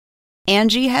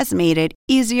Angie has made it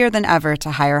easier than ever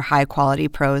to hire high-quality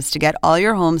pros to get all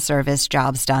your home service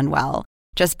jobs done well.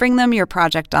 Just bring them your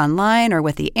project online or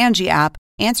with the Angie app,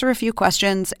 answer a few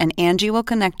questions, and Angie will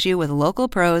connect you with local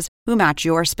pros who match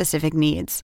your specific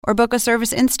needs. Or book a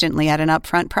service instantly at an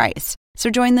upfront price. So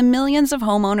join the millions of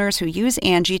homeowners who use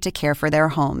Angie to care for their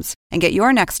homes and get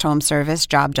your next home service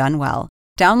job done well.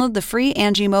 Download the free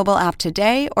Angie mobile app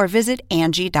today or visit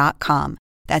Angie.com.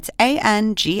 That's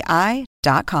ANGI.com.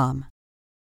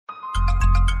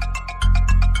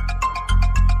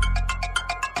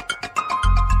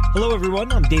 Hello,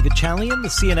 everyone. I'm David Chalian, the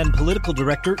CNN political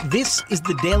director. This is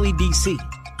the Daily DC.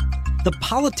 The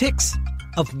politics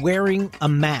of wearing a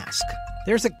mask.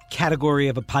 There's a category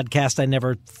of a podcast I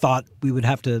never thought we would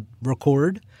have to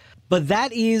record, but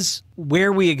that is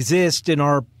where we exist in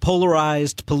our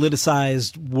polarized,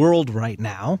 politicized world right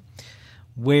now,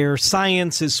 where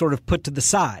science is sort of put to the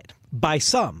side by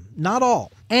some, not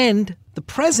all. And the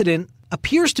president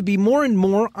appears to be more and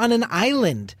more on an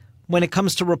island when it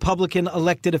comes to Republican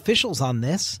elected officials on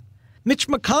this. Mitch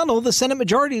McConnell, the Senate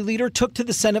Majority Leader, took to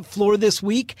the Senate floor this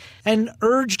week and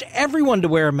urged everyone to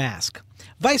wear a mask.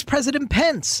 Vice President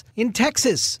Pence in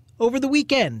Texas over the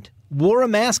weekend wore a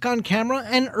mask on camera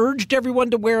and urged everyone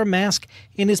to wear a mask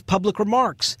in his public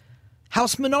remarks.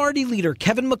 House Minority Leader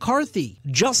Kevin McCarthy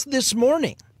just this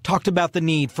morning talked about the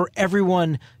need for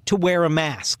everyone to wear a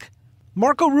mask.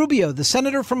 Marco Rubio, the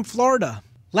senator from Florida,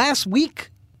 last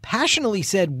week passionately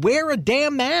said, wear a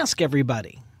damn mask,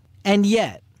 everybody. And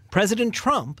yet, President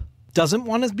Trump doesn't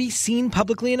want to be seen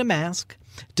publicly in a mask,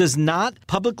 does not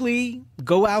publicly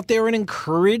go out there and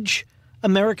encourage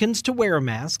Americans to wear a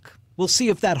mask. We'll see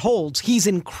if that holds. He's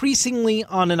increasingly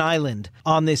on an island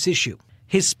on this issue.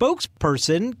 His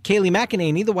spokesperson, Kayleigh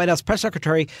McEnany, the White House press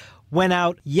secretary, went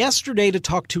out yesterday to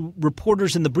talk to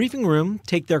reporters in the briefing room,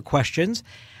 take their questions.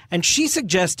 And she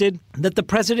suggested that the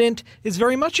president is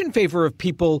very much in favor of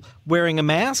people wearing a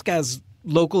mask, as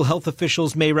local health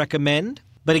officials may recommend.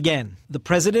 But again, the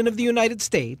president of the United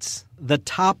States, the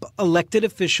top elected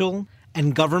official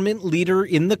and government leader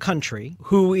in the country,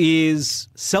 who is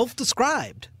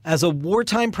self-described as a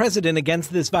wartime president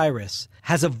against this virus,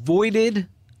 has avoided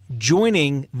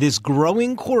joining this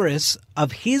growing chorus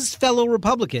of his fellow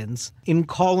Republicans in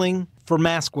calling for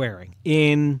mask wearing,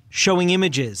 in showing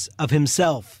images of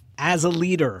himself as a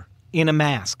leader in a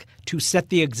mask to set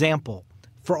the example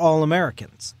for all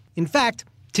Americans. In fact,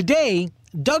 today,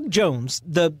 Doug Jones,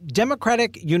 the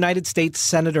Democratic United States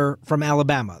Senator from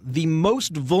Alabama, the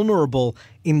most vulnerable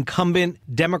incumbent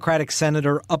Democratic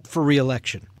senator up for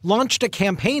re-election, launched a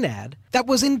campaign ad that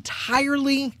was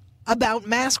entirely about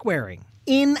mask wearing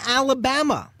in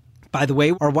Alabama. By the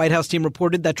way, our White House team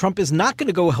reported that Trump is not going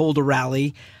to go hold a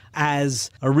rally as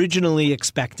originally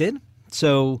expected.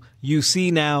 So you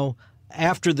see now,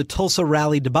 after the Tulsa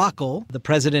rally debacle, the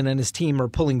president and his team are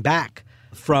pulling back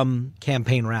from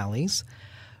campaign rallies.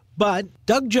 But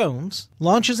Doug Jones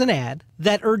launches an ad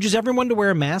that urges everyone to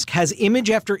wear a mask, has image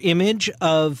after image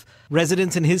of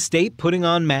residents in his state putting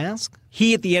on masks.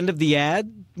 He, at the end of the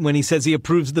ad, when he says he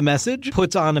approves the message,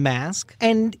 puts on a mask.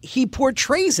 And he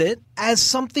portrays it as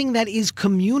something that is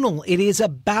communal. It is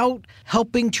about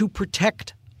helping to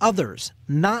protect others,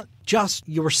 not just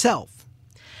yourself.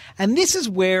 And this is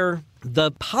where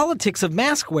the politics of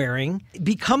mask wearing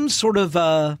becomes sort of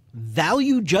a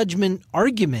value judgment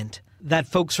argument that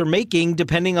folks are making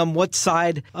depending on what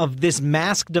side of this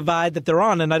mask divide that they're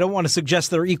on. And I don't want to suggest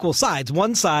they're equal sides.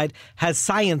 One side has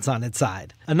science on its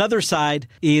side. Another side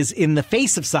is in the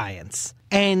face of science.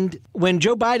 And when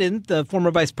Joe Biden, the former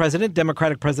vice president,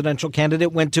 Democratic presidential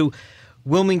candidate, went to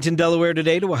Wilmington, Delaware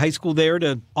today to a high school there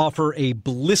to offer a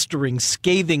blistering,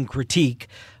 scathing critique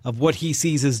of what he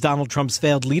sees as Donald Trump's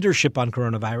failed leadership on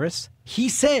coronavirus, he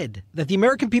said that the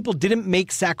American people didn't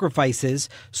make sacrifices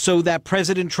so that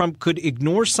President Trump could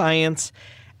ignore science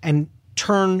and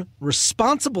turn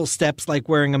responsible steps like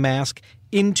wearing a mask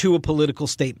into a political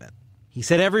statement. He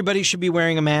said everybody should be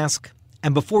wearing a mask.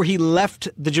 And before he left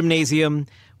the gymnasium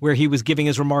where he was giving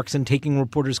his remarks and taking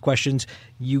reporters' questions,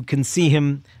 you can see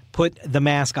him put the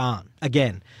mask on.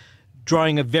 Again,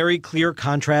 drawing a very clear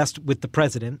contrast with the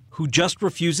president, who just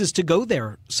refuses to go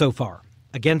there so far.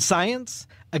 Against science,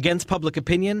 against public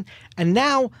opinion, and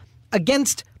now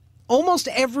against almost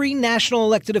every national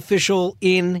elected official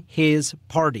in his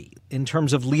party in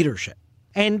terms of leadership.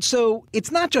 And so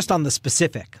it's not just on the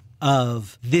specific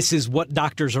of this is what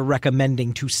doctors are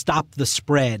recommending to stop the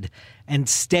spread and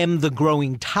stem the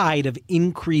growing tide of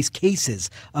increased cases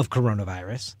of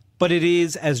coronavirus, but it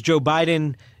is, as Joe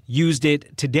Biden used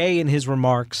it today in his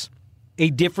remarks, a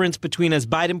difference between, as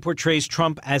Biden portrays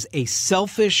Trump as a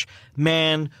selfish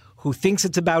man who thinks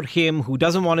it's about him, who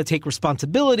doesn't want to take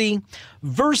responsibility,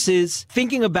 versus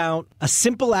thinking about a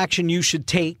simple action you should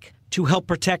take to help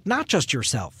protect not just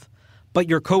yourself, but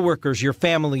your coworkers, your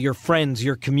family, your friends,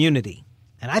 your community.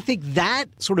 And I think that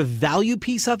sort of value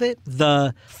piece of it,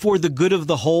 the for the good of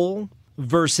the whole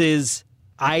versus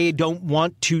I don't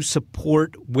want to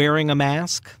support wearing a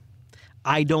mask,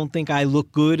 I don't think I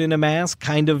look good in a mask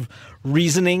kind of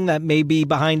reasoning that may be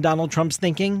behind Donald Trump's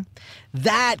thinking,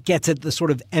 that gets at the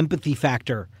sort of empathy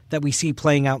factor that we see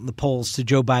playing out in the polls to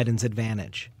Joe Biden's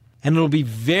advantage. And it'll be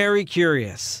very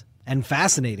curious and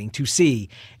fascinating to see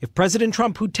if President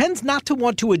Trump, who tends not to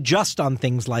want to adjust on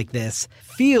things like this,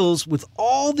 feels with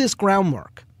all this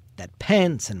groundwork that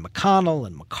Pence and McConnell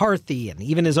and McCarthy and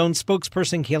even his own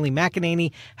spokesperson, Kayleigh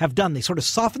McEnany, have done. They sort of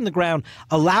soften the ground,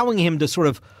 allowing him to sort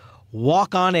of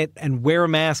walk on it and wear a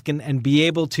mask and be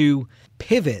able to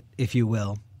pivot, if you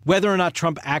will. Whether or not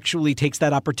Trump actually takes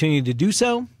that opportunity to do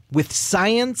so, with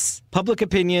science, public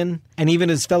opinion, and even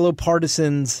his fellow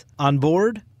partisans on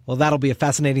board, well, that'll be a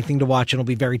fascinating thing to watch, and it'll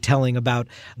be very telling about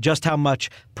just how much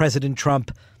President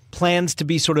Trump plans to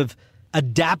be sort of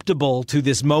adaptable to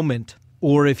this moment,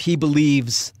 or if he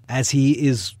believes, as he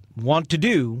is wont to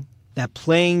do, that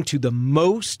playing to the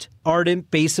most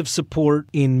ardent base of support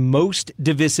in most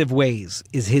divisive ways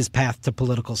is his path to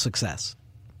political success.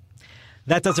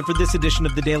 That does it for this edition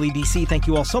of the Daily DC. Thank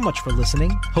you all so much for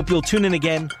listening. Hope you'll tune in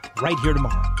again right here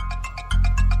tomorrow.